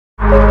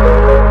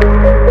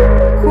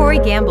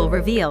Gamble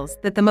reveals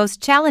that the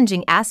most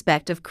challenging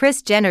aspect of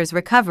Kris Jenner's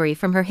recovery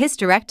from her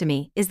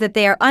hysterectomy is that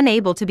they are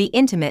unable to be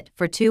intimate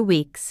for 2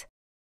 weeks.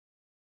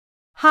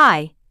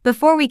 Hi,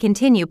 before we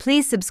continue,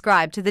 please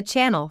subscribe to the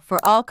channel for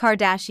all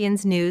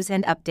Kardashians news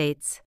and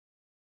updates.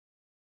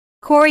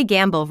 Corey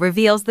Gamble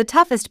reveals the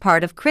toughest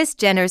part of Kris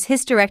Jenner's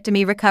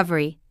hysterectomy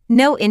recovery: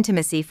 no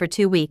intimacy for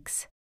 2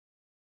 weeks.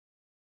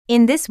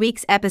 In this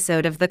week's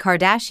episode of The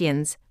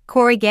Kardashians,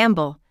 Corey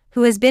Gamble,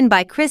 who has been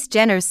by Kris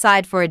Jenner's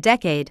side for a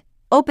decade,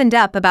 opened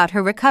up about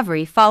her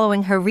recovery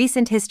following her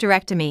recent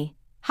hysterectomy,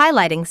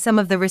 highlighting some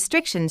of the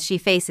restrictions she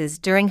faces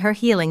during her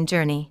healing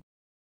journey.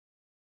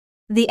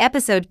 The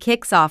episode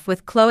kicks off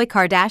with Khloé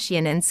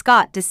Kardashian and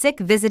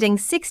Disick visiting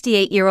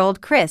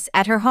 68-year-old Kris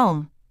at her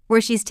home, where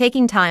she's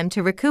taking time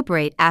to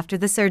recuperate after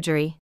the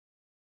surgery.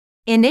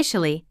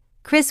 Initially,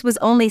 Kris was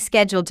only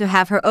scheduled to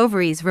have her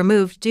ovaries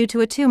removed due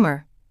to a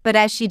tumor, but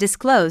as she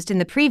disclosed in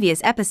the previous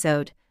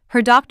episode,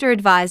 her doctor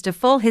advised a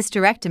full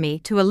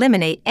hysterectomy to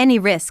eliminate any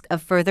risk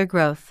of further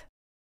growth.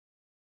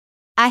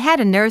 "I had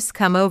a nurse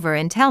come over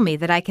and tell me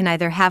that I can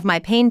either have my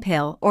pain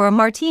pill or a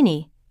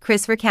martini,"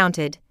 Kris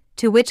recounted,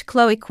 to which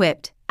Khloé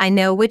quipped, "I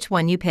know which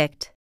one you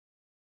picked.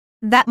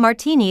 That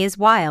martini is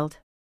wild."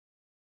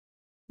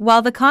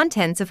 While the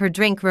contents of her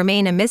drink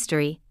remain a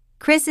mystery,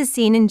 Kris is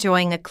seen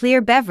enjoying a clear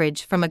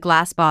beverage from a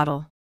glass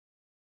bottle.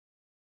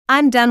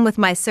 "I'm done with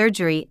my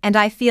surgery and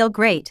I feel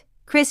great,"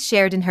 Kris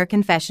shared in her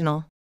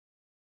confessional.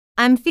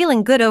 "I'm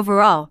feeling good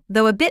overall,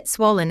 though a bit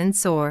swollen and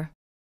sore."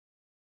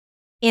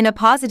 In a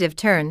positive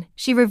turn,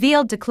 she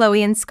revealed to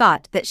Khloé and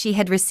Scott that she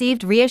had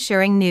received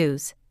reassuring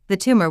news: the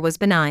tumor was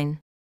benign.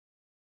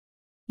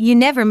 "You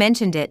never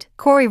mentioned it,"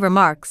 Corey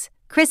remarks,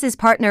 Kris's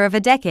partner of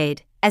a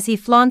decade, as he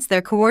flaunts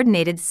their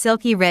coordinated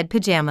silky red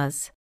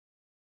pajamas.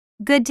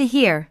 "Good to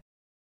hear."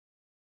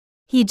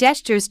 He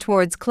gestures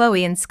towards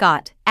Khloé and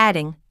Scott,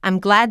 adding, "I'm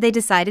glad they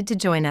decided to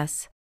join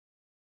us."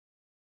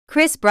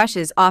 Kris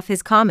brushes off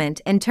his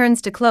comment and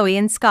turns to Khloé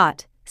and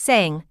Scott,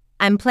 saying,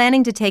 "I'm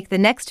planning to take the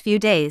next few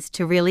days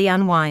to really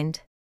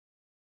unwind."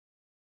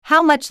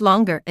 "How much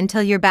longer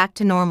until you're back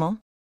to normal?"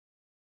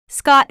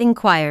 Scott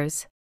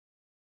inquires.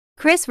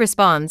 Kris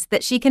responds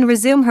that she can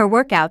resume her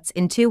workouts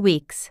in 2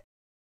 weeks.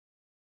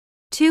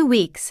 2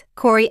 weeks,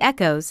 Corey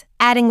echoes,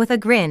 adding with a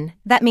grin,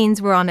 "That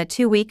means we're on a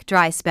 2-week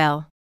dry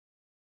spell."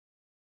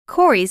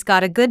 "Corey's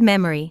got a good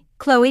memory,"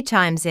 Khloé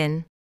chimes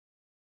in.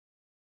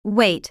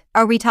 "Wait,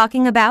 are we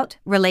talking about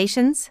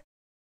relations?"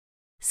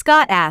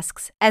 Scott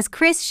asks, as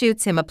Kris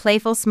shoots him a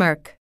playful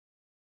smirk.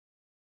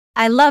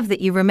 "I love that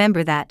you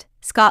remember that,"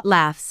 Scott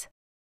laughs.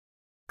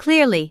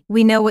 "Clearly,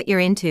 we know what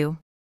you're into."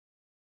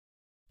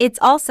 "It's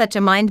all such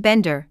a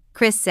mind-bender,"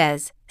 Kris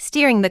says,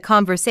 steering the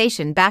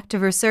conversation back to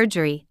her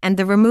surgery and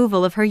the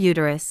removal of her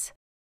uterus.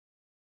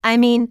 "I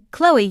mean,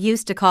 Khloé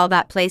used to call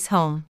that place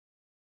home."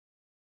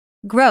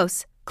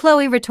 "Gross,"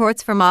 Khloé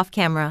retorts from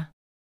off-camera.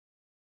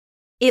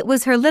 "It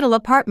was her little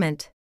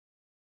apartment,"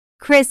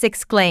 Kris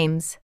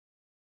exclaims.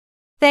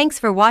 Thanks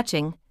for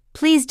watching.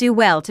 Please do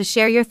well to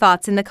share your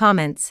thoughts in the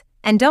comments,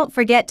 and don't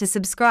forget to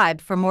subscribe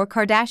for more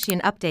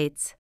Kardashian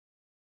updates.